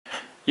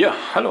Ja,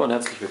 hallo und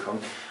herzlich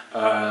willkommen.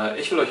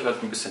 Ich will euch heute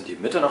ein bisschen die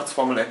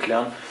Mitternachtsformel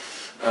erklären.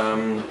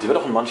 Die wird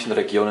auch in manchen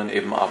Regionen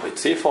eben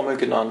a-b-c-Formel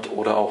genannt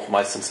oder auch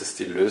meistens ist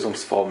die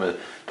Lösungsformel.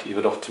 Die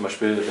wird auch zum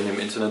Beispiel, wenn ihr im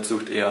Internet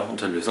sucht, eher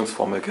unter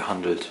Lösungsformel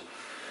gehandelt.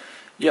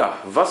 Ja,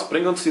 was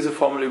bringt uns diese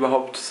Formel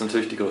überhaupt? Das ist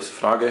natürlich die große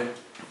Frage.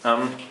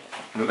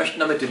 Wir möchten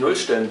damit die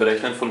Nullstellen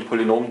berechnen von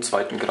Polynomen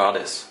zweiten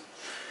Grades.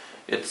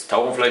 Jetzt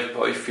tauchen vielleicht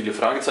bei euch viele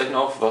Fragezeichen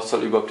auf, was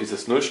soll überhaupt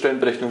dieses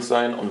Nullstellenberechnung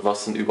sein und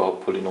was sind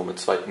überhaupt Polynome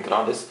zweiten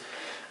Grades.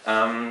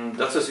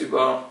 Das ist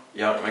mal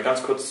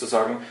ganz kurz zu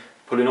sagen,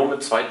 Polynome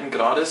zweiten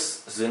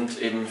Grades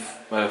sind eben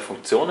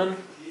Funktionen,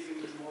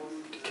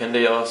 die kennt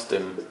ihr ja aus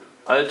dem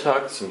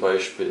Alltag, zum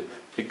Beispiel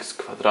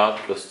x²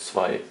 plus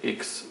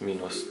 2x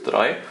minus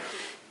 3.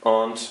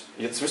 Und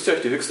jetzt müsst ihr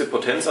euch die höchste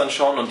Potenz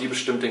anschauen und die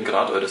bestimmt den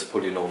Grad eures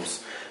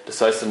Polynoms.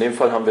 Das heißt, in dem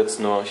Fall haben wir jetzt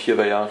nur, hier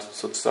wäre ja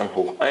sozusagen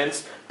hoch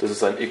 1, das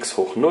ist ein x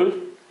hoch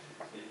 0.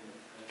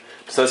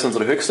 Das heißt,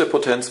 unsere höchste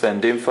Potenz wäre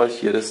in dem Fall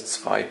hier das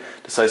 2.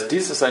 Das heißt,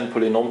 dies ist ein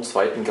Polynom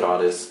zweiten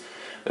Grades.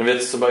 Wenn wir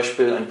jetzt zum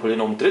Beispiel ein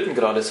Polynom dritten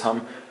Grades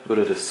haben,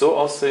 würde das so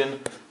aussehen,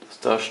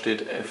 dass da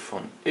steht f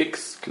von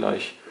x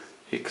gleich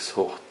x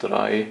hoch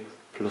 3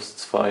 plus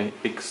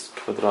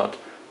 2x²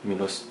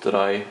 minus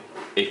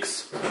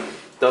 3x.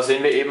 Da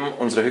sehen wir eben,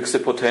 unsere höchste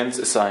Potenz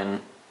ist ein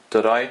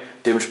 3,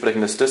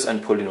 dementsprechend ist das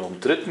ein Polynom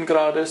dritten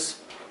Grades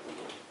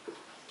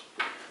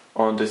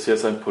und das hier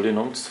ist ein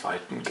Polynom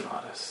zweiten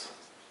Grades.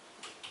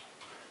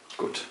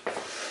 Gut.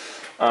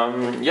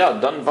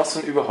 Dann, was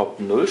sind überhaupt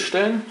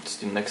Nullstellen? Das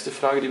ist die nächste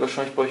Frage, die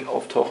wahrscheinlich bei euch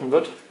auftauchen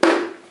wird.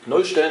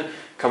 Nullstellen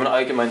kann man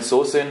allgemein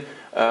so sehen,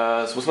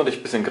 das muss man sich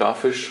ein bisschen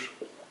grafisch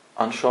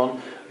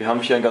anschauen. Wir haben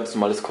hier ein ganz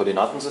normales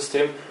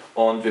Koordinatensystem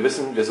und wir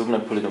wissen, wir suchen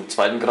ein Polynom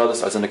zweiten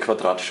Grades, also eine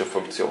quadratische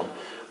Funktion.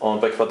 Und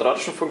bei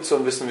quadratischen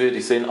Funktionen wissen wir,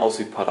 die sehen aus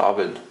wie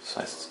Parabeln. Das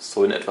heißt,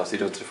 so in etwa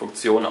sieht unsere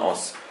Funktion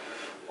aus.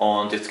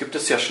 Und jetzt gibt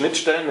es ja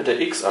Schnittstellen mit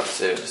der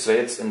x-Achse. Das wäre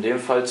jetzt in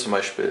dem Fall zum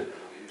Beispiel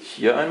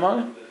hier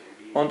einmal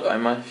und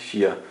einmal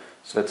hier.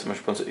 Das wäre zum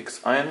Beispiel unser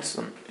x1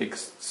 und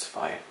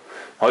x2.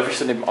 Häufig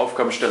sind eben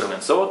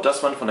Aufgabenstellungen so,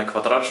 dass man von der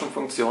quadratischen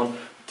Funktion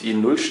die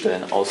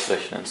Nullstellen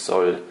ausrechnen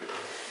soll.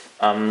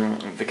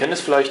 Wir kennen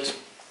es vielleicht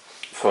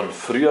von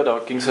früher, da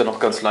ging es ja noch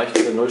ganz leicht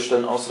mit den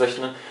Nullstellen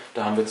ausrechnen.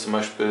 Da haben wir zum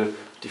Beispiel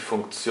die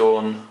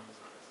Funktion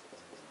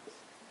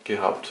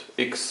gehabt,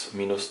 x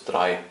minus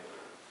 3.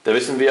 Da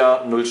wissen wir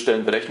ja,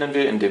 Nullstellen berechnen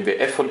wir, indem wir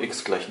f von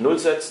x gleich 0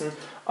 setzen.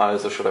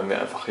 Also schreiben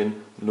wir einfach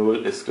hin,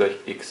 0 ist gleich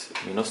x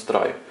minus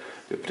 3.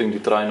 Wir bringen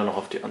die 3 nur noch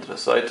auf die andere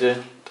Seite,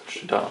 dann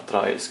steht da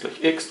 3 ist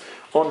gleich x.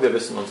 Und wir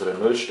wissen unsere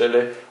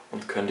Nullstelle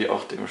und können die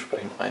auch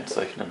dementsprechend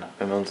einzeichnen,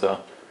 wenn wir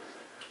unser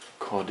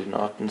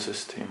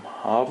Koordinatensystem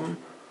haben.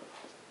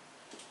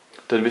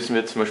 Dann wissen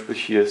wir zum Beispiel,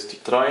 hier ist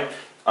die 3.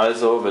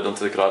 Also wird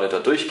unsere Gerade da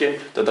durchgehen.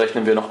 Dann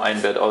rechnen wir noch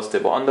einen Wert aus,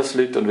 der woanders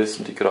liegt und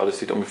wissen, die Gerade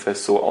sieht ungefähr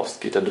so aus,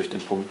 geht dann durch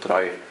den Punkt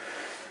 3.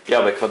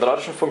 Ja, bei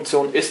quadratischen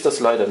Funktionen ist das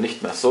leider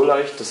nicht mehr so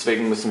leicht,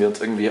 deswegen müssen wir uns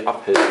irgendwie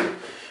abhelfen.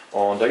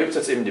 Und da gibt es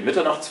jetzt eben die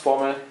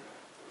Mitternachtsformel,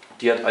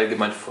 die hat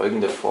allgemein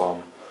folgende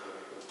Form.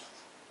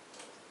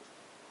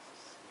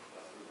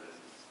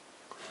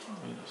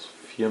 Minus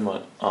 4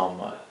 mal a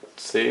mal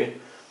c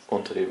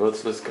unter die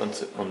Wurzel das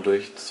Ganze und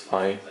durch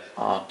 2a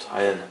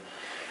teilen.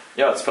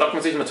 Ja, jetzt fragt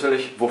man sich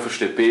natürlich, wofür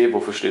steht b,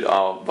 wofür steht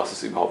a, was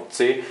ist überhaupt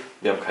c?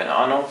 Wir haben keine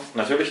Ahnung,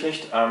 natürlich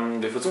nicht.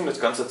 Wir versuchen das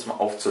Ganze jetzt mal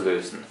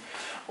aufzulösen.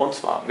 Und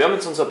zwar, wir haben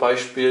jetzt unser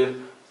Beispiel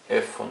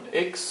f von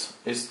x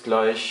ist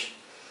gleich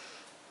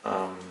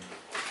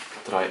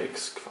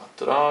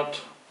 3x²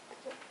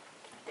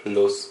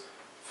 plus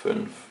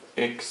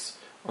 5x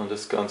und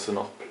das Ganze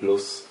noch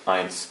plus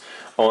 1.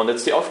 Und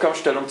jetzt die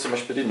Aufgabenstellung, zum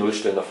Beispiel die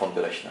Nullstellen davon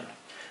berechnen.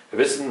 Wir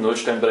wissen,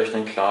 Nullstellen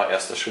berechnen, klar,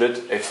 erster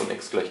Schritt, f von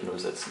x gleich 0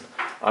 setzen.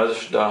 Also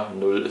steht da,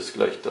 0 ist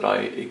gleich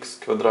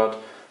 3x²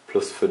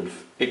 plus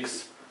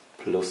 5x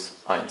plus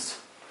 1.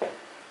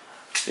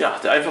 Ja,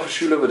 der einfache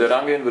Schüler würde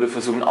rangehen, würde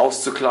versuchen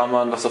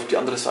auszuklammern, was auf die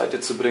andere Seite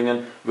zu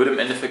bringen, würde im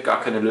Endeffekt gar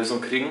keine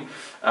Lösung kriegen.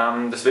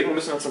 Deswegen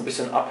müssen wir uns ein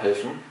bisschen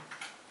abhelfen,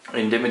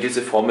 indem wir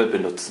diese Formel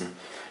benutzen.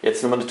 Jetzt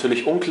sind wir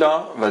natürlich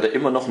unklar, weil da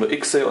immer noch nur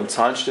x und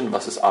Zahlen stehen,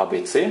 was ist a,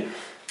 b, c.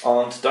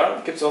 Und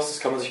da gibt es was, das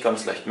kann man sich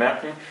ganz leicht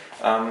merken.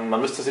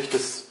 Man müsste sich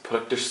das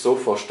praktisch so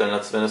vorstellen,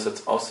 als wenn es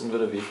jetzt aussehen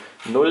würde wie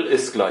 0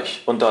 ist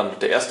gleich. Und dann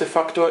der erste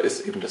Faktor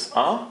ist eben das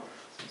a,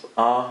 also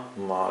a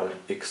mal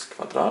x².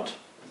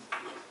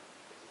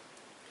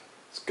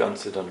 Das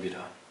Ganze dann wieder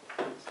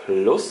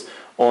plus.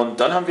 Und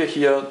dann haben wir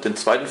hier den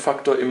zweiten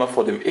Faktor immer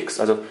vor dem x,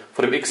 also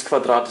vor dem x²,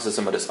 das ist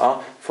immer das a,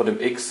 vor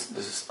dem x,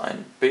 das ist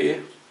ein b,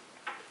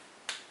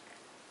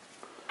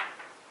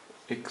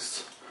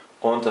 x.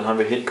 Und dann haben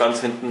wir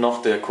ganz hinten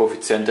noch der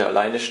Koeffizient, der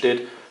alleine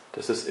steht,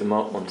 das ist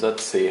immer unser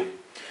c.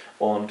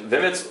 Und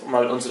wenn wir jetzt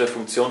mal unsere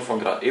Funktion von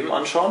gerade eben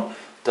anschauen,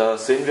 da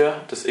sehen wir,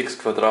 das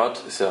x²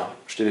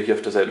 steht ja hier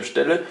auf derselben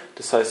Stelle,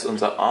 das heißt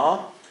unser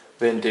a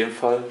wäre in dem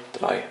Fall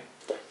 3.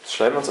 Das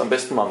schreiben wir uns am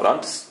besten mal am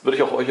Rand. Das würde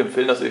ich auch euch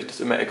empfehlen, dass ihr euch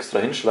das immer extra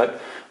hinschreibt,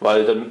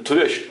 weil dann tut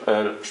ihr euch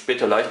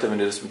später leichter, wenn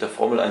ihr das mit der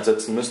Formel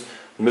einsetzen müsst.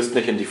 Ihr müsst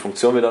nicht in die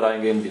Funktion wieder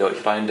reingehen, wieder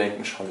euch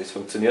reindenken, schauen, wie es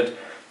funktioniert.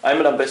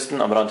 Einmal am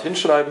besten am Rand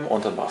hinschreiben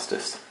und dann war's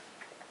das.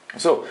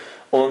 So,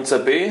 unser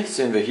b,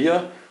 sehen wir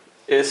hier,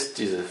 ist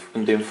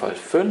in dem Fall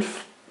 5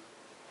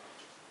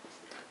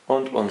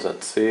 und unser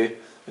c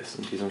ist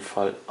in diesem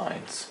Fall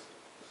 1.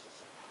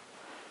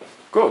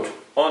 Gut,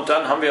 und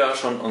dann haben wir ja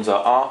schon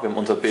unser a, wir haben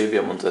unser b,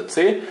 wir haben unser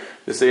c.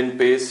 Wir sehen,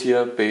 b ist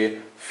hier,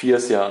 b4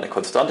 ist ja eine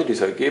Konstante, die ist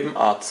ja gegeben,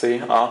 a,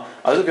 c, a.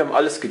 Also wir haben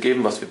alles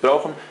gegeben, was wir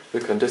brauchen.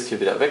 Wir können das hier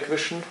wieder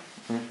wegwischen.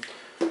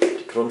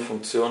 Die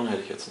Grundfunktion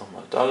hätte ich jetzt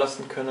nochmal da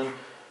lassen können.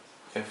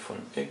 f von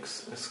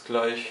x ist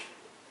gleich,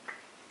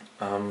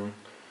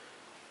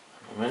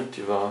 Moment,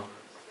 die war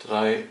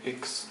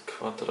 3x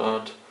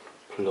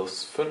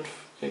plus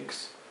 5x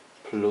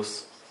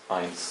plus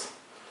 1.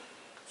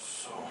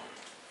 So.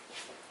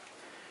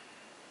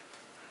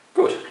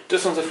 Gut,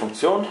 das ist unsere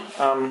Funktion.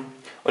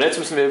 Und jetzt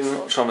müssen wir eben,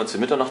 schauen wir uns die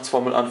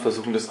Mitternachtsformel an,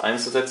 versuchen das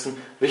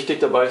einzusetzen. Wichtig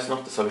dabei ist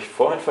noch, das habe ich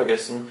vorhin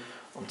vergessen,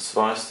 und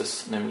zwar ist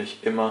das nämlich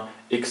immer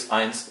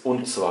x1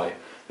 und 2.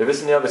 Wir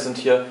wissen ja, wir sind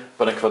hier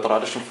bei einer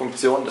quadratischen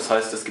Funktion, das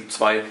heißt, es gibt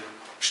zwei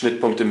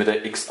Schnittpunkte mit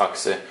der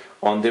x-Achse.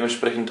 Und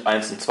dementsprechend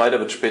 1 und 2, da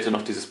wird später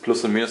noch dieses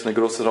Plus und Minus eine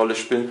große Rolle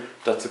spielen.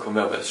 Dazu kommen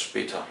wir aber erst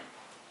später.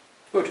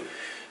 Gut,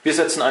 wir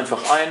setzen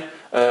einfach ein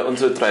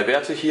unsere drei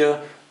Werte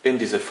hier in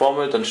diese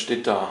Formel. Dann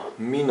steht da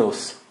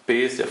minus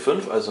b ist ja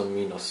 5, also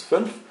minus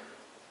 5.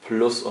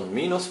 Plus und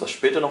Minus, was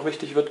später noch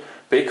wichtig wird.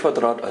 b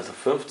Quadrat, also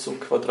 5 zum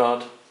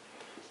Quadrat.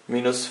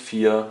 Minus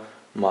 4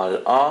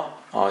 mal a.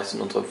 a ist in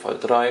unserem Fall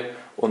 3.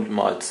 Und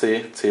mal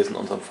c. c ist in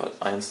unserem Fall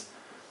 1.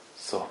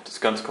 So, das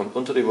Ganze kommt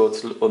unter die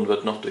Wurzel und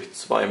wird noch durch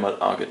 2 mal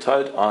a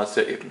geteilt. A ist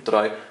ja eben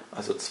 3,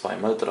 also 2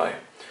 mal 3.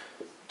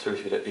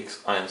 Natürlich wieder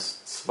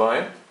x1,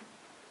 2.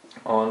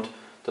 Und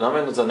dann haben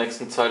wir in unserer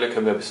nächsten Zeile,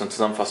 können wir ein bisschen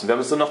zusammenfassen. Wir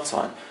haben jetzt nur noch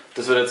Zahlen.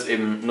 Das wird jetzt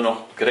eben nur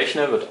noch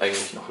gerechnet, wird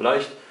eigentlich noch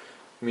leicht.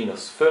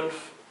 Minus 5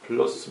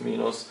 plus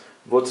minus,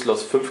 Wurzel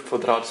aus 5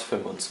 Quadrat ist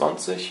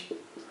 25.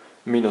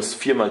 Minus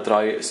 4 mal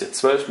 3 ist jetzt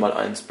 12, mal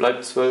 1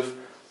 bleibt 12,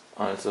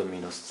 also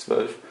minus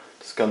 12.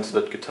 Das Ganze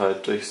wird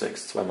geteilt durch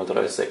 6, 2 mal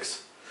 3 ist 6.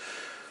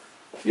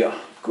 Ja,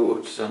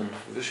 gut, dann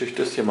wische ich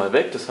das hier mal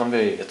weg. Das haben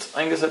wir jetzt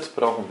eingesetzt,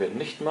 brauchen wir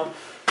nicht mehr.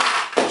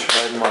 Wir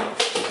schreiben mal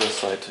auf dieser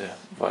Seite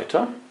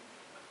weiter.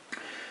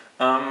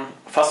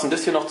 Fassen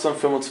das hier noch zusammen,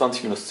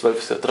 25 minus 12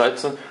 ist ja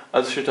 13,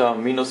 also steht da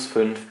minus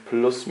 5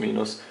 plus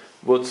minus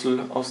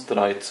Wurzel aus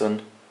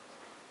 13.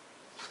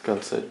 Das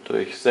Ganze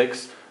durch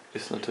 6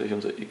 ist natürlich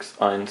unser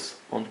x1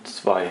 und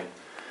 2.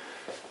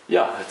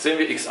 Ja, jetzt sehen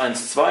wir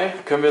x1, 2,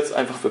 können wir jetzt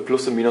einfach für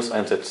Plus und Minus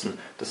einsetzen.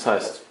 Das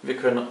heißt, wir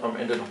können am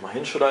Ende nochmal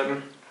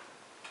hinschreiben,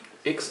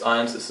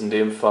 x1 ist in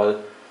dem Fall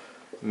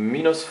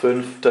minus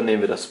 5, dann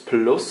nehmen wir das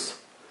Plus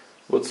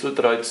Wurzel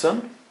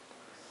 13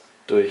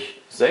 durch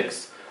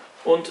 6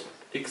 und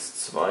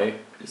x2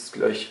 ist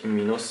gleich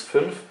minus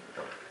 5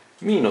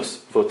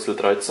 minus Wurzel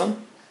 13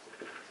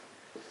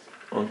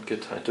 und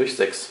geteilt durch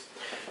 6.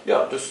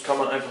 Ja, das kann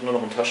man einfach nur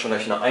noch im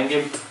Taschenrechner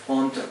eingeben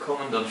und da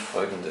kommen dann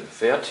folgende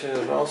Werte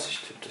raus. Ich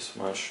tippe das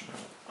mal schnell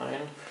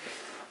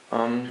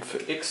ein. Für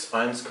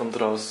x1 kommt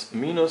raus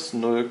minus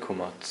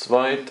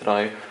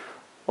 0,23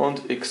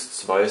 und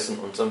x2 ist in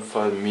unserem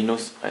Fall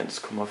minus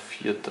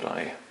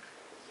 1,43.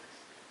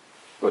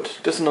 Gut,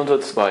 das sind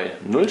unsere zwei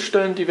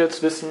Nullstellen, die wir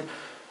jetzt wissen.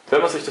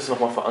 Wenn man sich das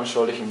nochmal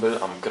veranschaulichen will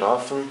am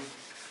Graphen,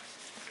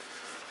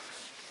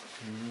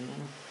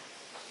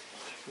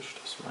 ich wische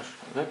das mal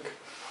schnell weg.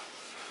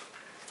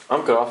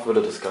 Am Graph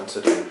würde das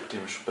Ganze dann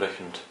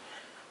dementsprechend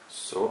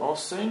so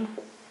aussehen.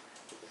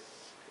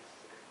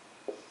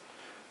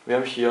 Wir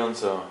haben hier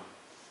unser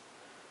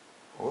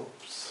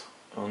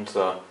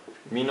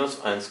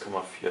minus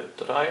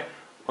 1,43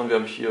 und wir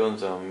haben hier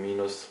unser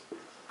minus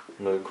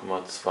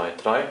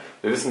 0,23.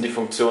 Wir wissen, die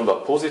Funktion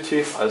war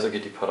positiv, also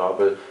geht die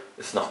Parabel,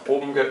 ist nach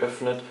oben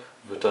geöffnet,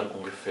 wird dann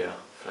ungefähr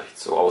vielleicht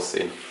so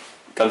aussehen.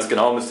 Ganz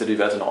genau müsst ihr die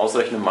Werte noch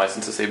ausrechnen,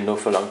 meistens ist eben nur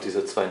verlangt,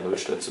 diese zwei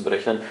Nullstellen zu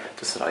berechnen,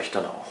 das reicht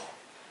dann auch.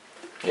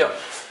 Ja,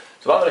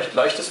 es war ein recht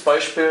leichtes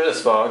Beispiel,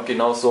 es war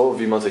genau so,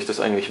 wie man sich das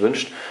eigentlich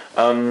wünscht.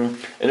 In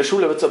der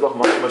Schule wird es aber auch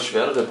manchmal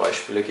schwerere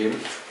Beispiele geben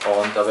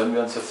und da werden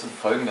wir uns jetzt im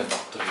Folgenden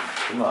noch drin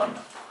kümmern.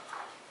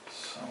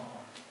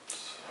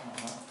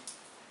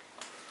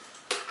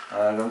 Wir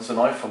haben uns eine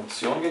neue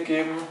Funktion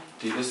gegeben,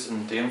 die ist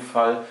in dem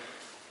Fall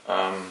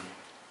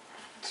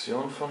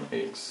Funktion von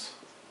x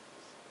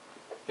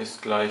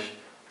ist gleich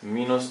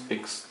minus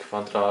x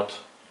Quadrat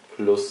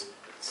plus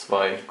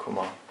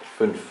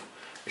 2,5.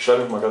 Ich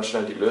schreibe mal ganz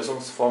schnell die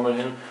Lösungsformel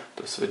hin,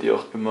 dass wir die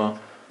auch immer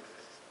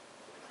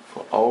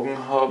vor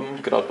Augen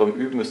haben. Gerade beim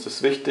Üben ist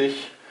das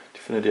wichtig. Die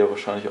findet ihr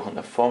wahrscheinlich auch in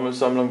der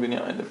Formelsammlung, wenn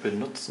ihr eine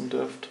benutzen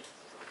dürft.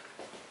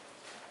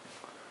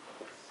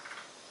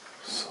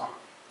 So.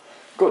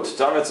 Gut,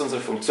 da haben wir jetzt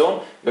unsere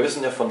Funktion. Wir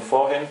wissen ja von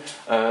vorhin,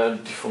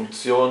 die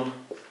Funktion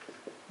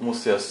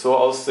muss ja so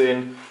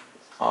aussehen: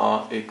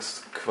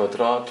 ax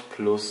Quadrat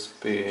plus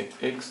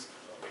bx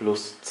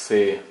plus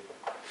c.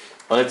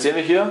 Und jetzt sehen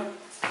wir hier,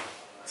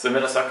 sind wir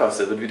in der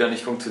Sackgasse, wird wieder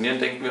nicht funktionieren,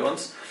 denken wir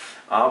uns.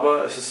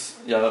 Aber es ist,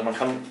 ja, man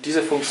kann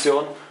diese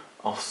Funktion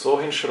auch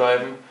so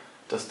hinschreiben,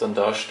 dass dann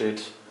da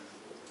steht,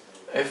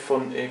 f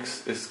von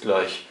x ist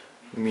gleich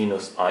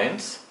minus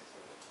 1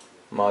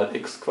 mal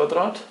x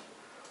Quadrat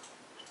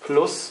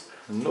plus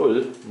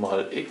 0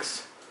 mal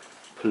x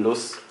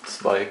plus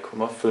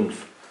 2,5.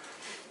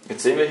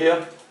 Jetzt sehen wir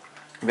hier,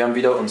 wir haben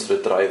wieder unsere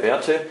drei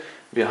Werte.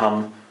 Wir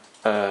haben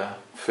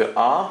für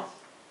a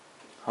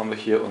haben wir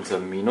hier unser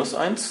minus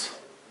 1.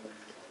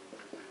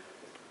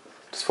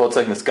 Das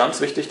Vorzeichen ist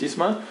ganz wichtig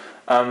diesmal.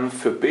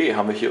 Für b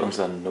haben wir hier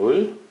unser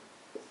 0.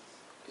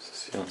 Das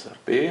ist hier unser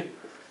b.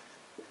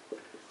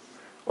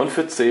 Und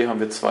für c haben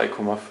wir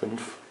 2,5.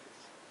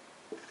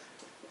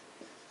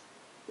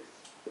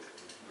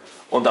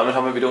 Und damit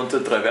haben wir wieder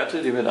unsere drei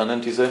Werte, die wir dann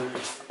in diese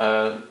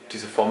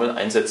Formel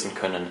einsetzen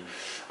können.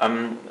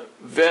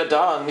 Wer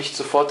da nicht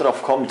sofort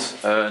drauf kommt,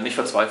 nicht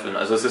verzweifeln.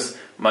 Also es ist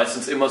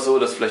meistens immer so,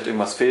 dass vielleicht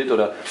irgendwas fehlt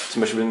oder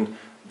zum Beispiel wenn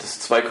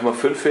das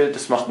 2,5 fehlt,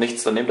 das macht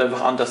nichts. Dann nehmt einfach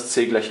an, dass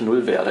c gleich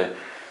 0 wäre.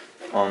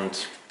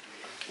 Und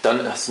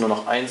dann erst nur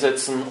noch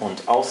einsetzen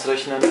und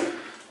ausrechnen.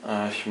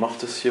 Ich mache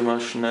das hier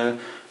mal schnell.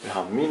 Wir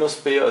haben minus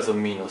b, also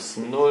minus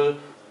 0,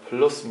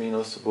 plus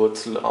minus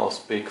Wurzel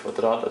aus b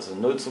Quadrat, also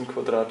 0 zum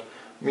Quadrat,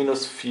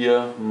 minus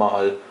 4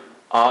 mal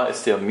a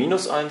ist ja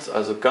minus 1,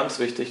 also ganz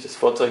wichtig, das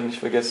Vorzeichen nicht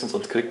vergessen,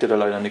 sonst kriegt ihr da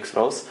leider nichts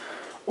raus.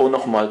 Und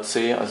nochmal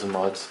c, also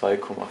mal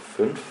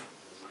 2,5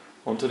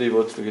 unter die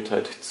Wurzel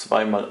geteilt durch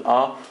 2 mal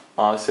a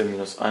ist ja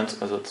minus 1,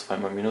 also 2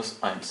 mal minus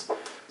 1.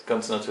 Das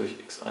Ganze natürlich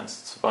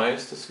x1, 2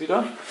 ist das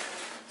wieder.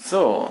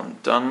 So, und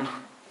dann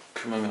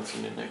kümmern wir uns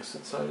um die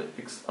nächste Zeile.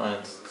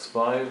 x1,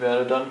 2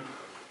 wäre dann,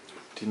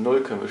 die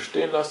 0 können wir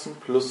stehen lassen,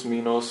 plus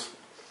minus,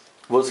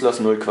 Wurzel aus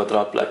 0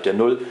 Quadrat bleibt ja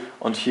 0.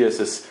 Und hier ist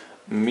es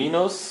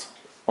minus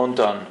und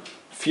dann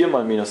 4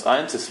 mal minus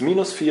 1 ist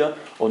minus 4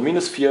 und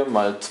minus 4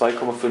 mal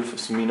 2,5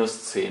 ist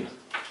minus 10.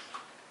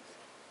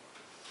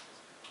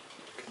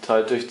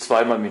 Geteilt durch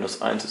 2 mal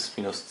minus 1 ist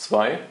minus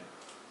 2.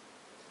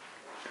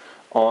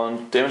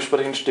 Und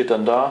dementsprechend steht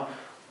dann da,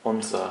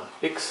 unser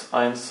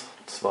x1,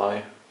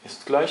 2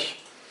 ist gleich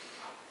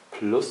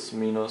plus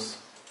minus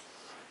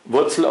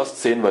Wurzel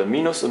aus 10, weil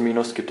Minus und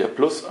Minus gibt ja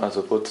Plus,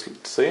 also Wurzel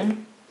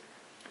 10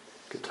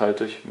 geteilt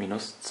durch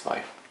minus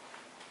 2.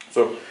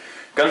 So,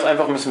 ganz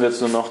einfach müssen wir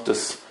jetzt nur noch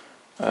das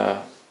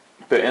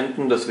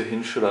beenden, dass wir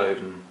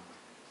hinschreiben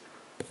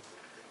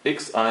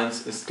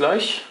x1 ist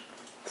gleich,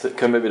 das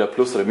können wir wieder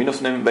Plus oder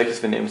Minus nehmen,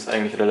 welches wir nehmen ist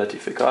eigentlich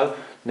relativ egal,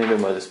 nehmen wir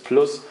mal das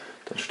Plus,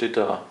 dann steht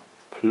da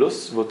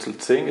Plus Wurzel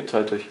 10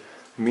 geteilt durch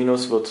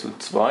minus Wurzel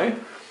 2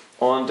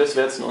 und das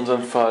wäre jetzt in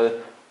unserem Fall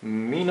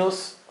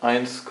minus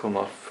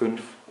 1,58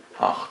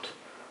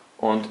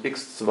 und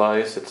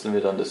x2 setzen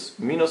wir dann das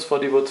Minus vor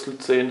die Wurzel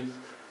 10,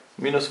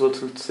 minus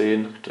Wurzel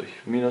 10 durch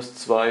minus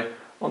 2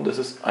 und das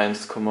ist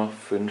 1,58.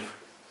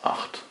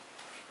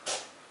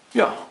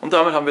 Ja, und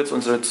damit haben wir jetzt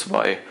unsere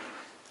zwei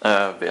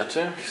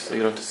Werte. Ich sehe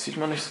gerade, das sieht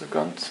man nicht so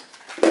ganz.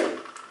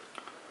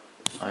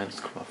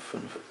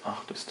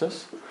 1,58 ist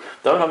das.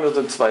 Damit haben wir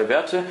unsere zwei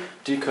Werte,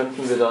 die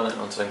könnten wir dann in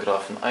unseren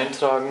Graphen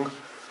eintragen,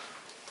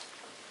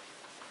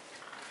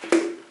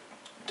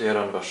 der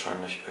dann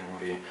wahrscheinlich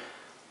irgendwie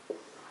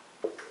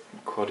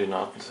im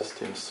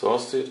Koordinatensystem so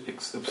aussieht,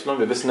 x, y.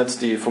 Wir wissen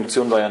jetzt, die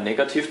Funktion war ja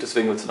negativ,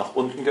 deswegen wird sie nach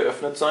unten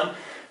geöffnet sein.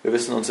 Wir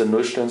wissen, unsere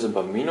Nullstellen sind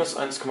bei minus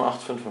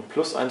 1,85 und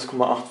plus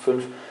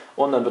 1,85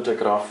 und dann wird der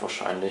Graph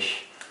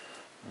wahrscheinlich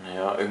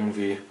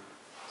irgendwie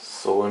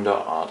so in der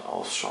Art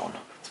ausschauen.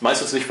 Das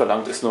meistens nicht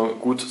verlangt, ist nur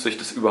gut, sich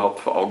das überhaupt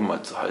vor Augen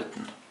mal zu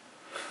halten.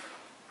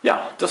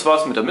 Ja, das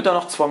war's mit der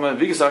Mitternachtsformel.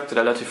 Wie gesagt,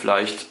 relativ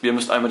leicht. Ihr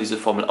müsst einmal diese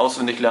Formel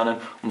auswendig lernen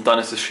und dann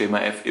ist das Schema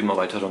F immer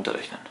weiter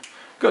runterrechnen.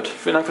 Gut,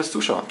 vielen Dank fürs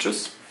Zuschauen.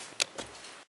 Tschüss.